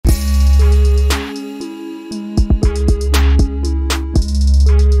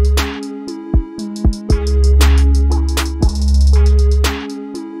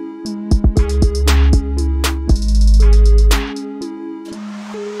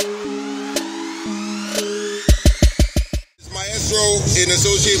Castro, in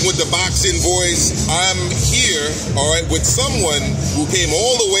association with the Boxing Voice. I'm here, all right, with someone who came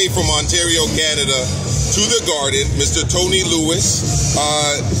all the way from Ontario, Canada, to the Garden, Mr. Tony Lewis.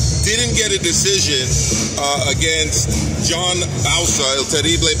 Didn't get a decision against John Bouza, El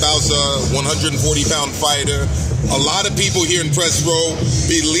Terrible Bouza, 140-pound fighter. A lot of people here in press row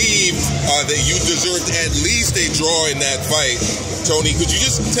believed that you deserved at least a draw in that fight. Tony, could you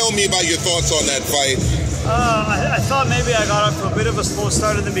just tell me about your thoughts on that fight? I thought maybe I got off to a bit of a slow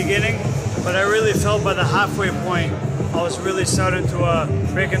start in the beginning, but I really felt by the halfway point I was really starting to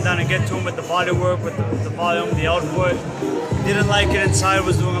break him down and get to him with the body work, with the volume, the output. Didn't like it inside,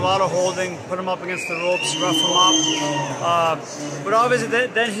 was doing a lot of holding, put him up against the ropes, rough him up. But obviously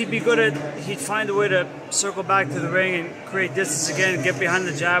then he'd be good at, he'd find a way to circle back to the ring and create distance again, get behind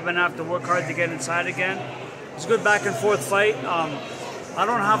the jab and have to work hard to get inside again. It was a good back and forth fight. I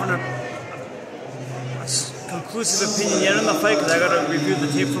don't have a conclusive opinion yet on the fight because I got to review the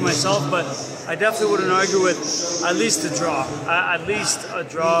tape for myself, but I definitely wouldn't argue with at least a draw. At least a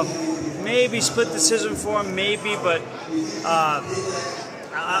draw. Maybe split decision for him, maybe, but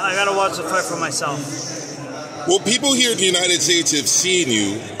I got to watch the fight for myself. Well, people here in the United States have seen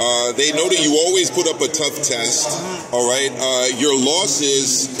you. They know that you always put up a tough test, all right? Your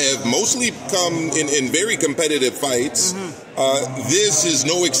losses have mostly come in very competitive fights. This is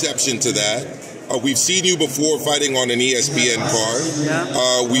no exception to that. We've seen you before fighting on an ESPN card.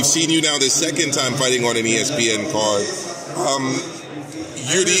 Yeah. We've seen you now the second time fighting on an ESPN card.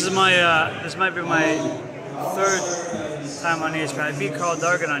 This might be my third time on ESPN. I beat Carl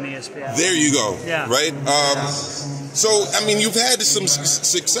Dargan on ESPN. There you go. Yeah. Right? So, I mean, you've had some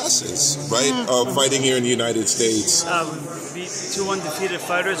successes, right, fighting here in the United States. We beat two undefeated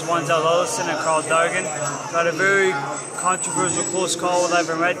fighters, Wanzel Ellison and Carl Dargan. Got a very controversial close call with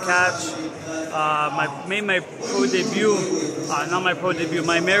Ivan Redkach. Made my pro debut, not my pro debut,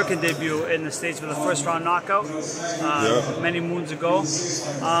 my American debut in the States with a first round knockout many moons ago.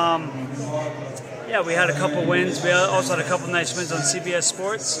 Yeah, we had a couple wins. We also had a couple nice wins on CBS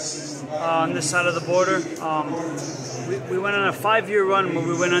Sports on this side of the border. We went on a 5-year run where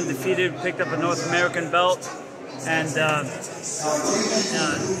we went undefeated, picked up a North American belt, and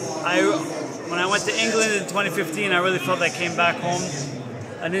when I went to England in 2015, I really felt I came back home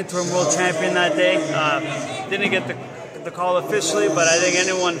an interim world champion that day. Didn't get the call officially, but I think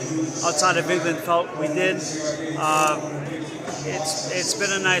anyone outside of England felt we did. It's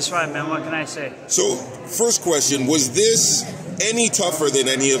been a nice ride, man. What can I say? So, first question: was this any tougher than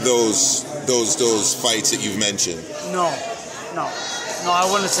any of those fights that you've mentioned? No, I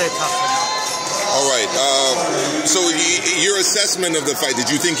wouldn't say tougher. No. All right. So, your assessment of the fight? Did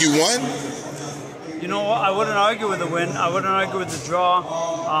you think you won? You know what? I wouldn't argue with the win. I wouldn't argue with the draw.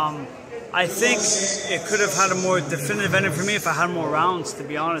 I think it could have had a more definitive ending for me if I had more rounds, to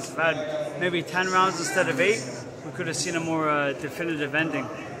be honest. If I had maybe 10 rounds instead of 8, we could have seen a more definitive ending.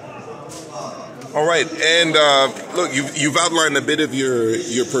 All right. And look, you've outlined a bit of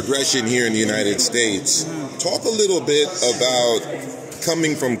your progression here in the United States. Talk a little bit about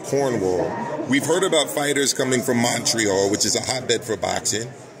coming from Cornwall. We've heard about fighters coming from Montreal, which is a hotbed for boxing.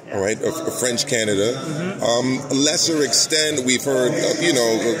 All right, French Canada. Lesser extent, we've heard,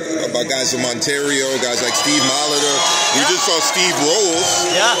 about guys from Ontario, guys like Steve Molitor. We just saw Steve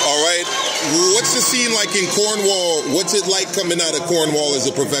Rolls. Yeah. All right. What's the scene like in Cornwall? What's it like coming out of Cornwall as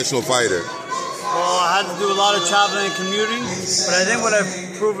a professional fighter? Well, I had to do a lot of traveling and commuting, but I think what I've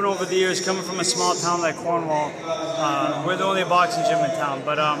proven over the years, coming from a small town like Cornwall, we're the only boxing gym in town,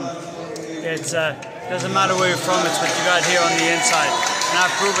 but it's doesn't matter where you're from, it's what you got here on the inside. And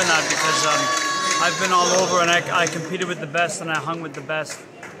I've proven that because I've been all over and I competed with the best and I hung with the best.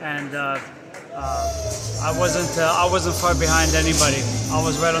 And I wasn't far behind anybody. I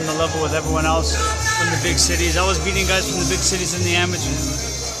was right on the level with everyone else from the big cities. I was beating guys from the big cities in the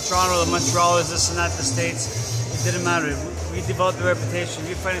amateurs. Toronto, the Montreal, this and that, the States. It didn't matter. We developed a reputation.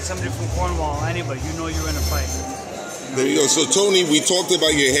 You're fighting somebody from Cornwall, anybody, you know you're in a fight. There you go. So, Tony, we talked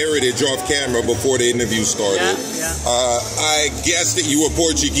about your heritage off camera before the interview started. Yeah. I guessed that you were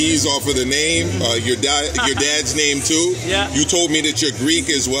Portuguese off of the name, your dad's name too. Yeah. You told me that you're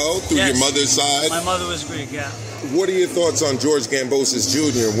Greek as well through your mother's side. My mother was Greek, yeah. What are your thoughts on George Gambosis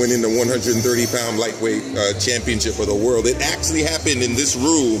Jr. winning the 130-pound lightweight championship of the world? It actually happened in this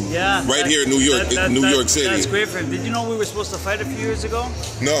room right here in New York, New York City. That's great for him. Did you know we were supposed to fight a few years ago?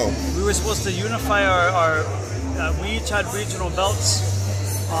 No. We were supposed to unify our we each had regional belts,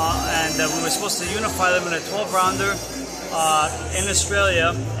 and we were supposed to unify them in a 12-rounder in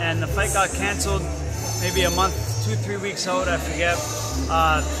Australia, and the fight got canceled maybe a month, 2-3 weeks out, I forget.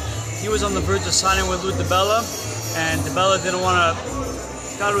 He was on the verge of signing with Lou DiBella, and Bella didn't want to,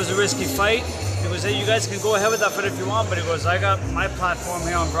 thought it was a risky fight. He goes, hey, you guys can go ahead with that fight if you want, but he goes, I got my platform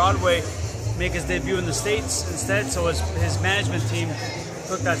here on Broadway, make his debut in the States instead, so his management team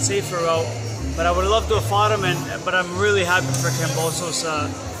took that safer route. But I would love to have fought him, but I'm really happy for Kambosos.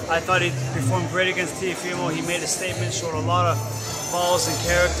 I thought he performed great against Teofimo. He made a statement, showed a lot of balls and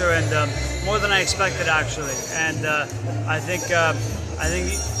character, and more than I expected actually. And I think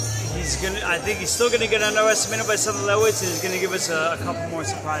he's still gonna get underestimated by some of the lightweights, and he's gonna give us a couple more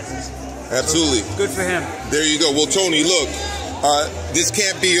surprises. Absolutely. So, good for him. There you go. Well, Tony, look, this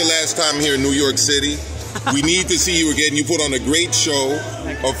can't be your last time here in New York City. We need to see you again. You put on a great show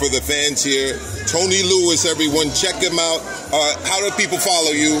for the fans here. Tony Lewis, everyone, check him out. How do people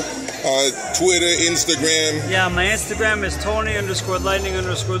follow you? Twitter, Instagram? Yeah, my Instagram is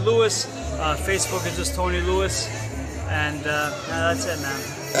Tony_Lightning_Lewis. Facebook is just Tony Lewis. And that's it, man.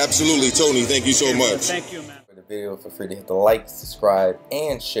 Absolutely, Tony. Thank you so much. Thank you, man. For the video, feel free to hit the like, subscribe,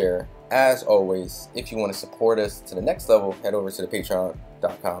 and share. As always, if you want to support us to the next level, head over to the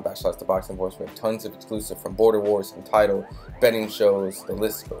patreon.com/ThaBoxingVoice. We have tons of exclusive from Border Wars, Entitled, betting shows, the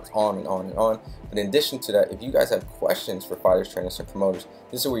list goes on and on and on. But in addition to that, if you guys have questions for fighters, trainers, and promoters,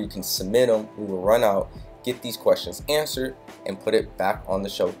 this is where you can submit them. We will run out, get these questions answered, and put it back on the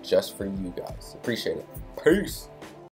show just for you guys. Appreciate it. Peace.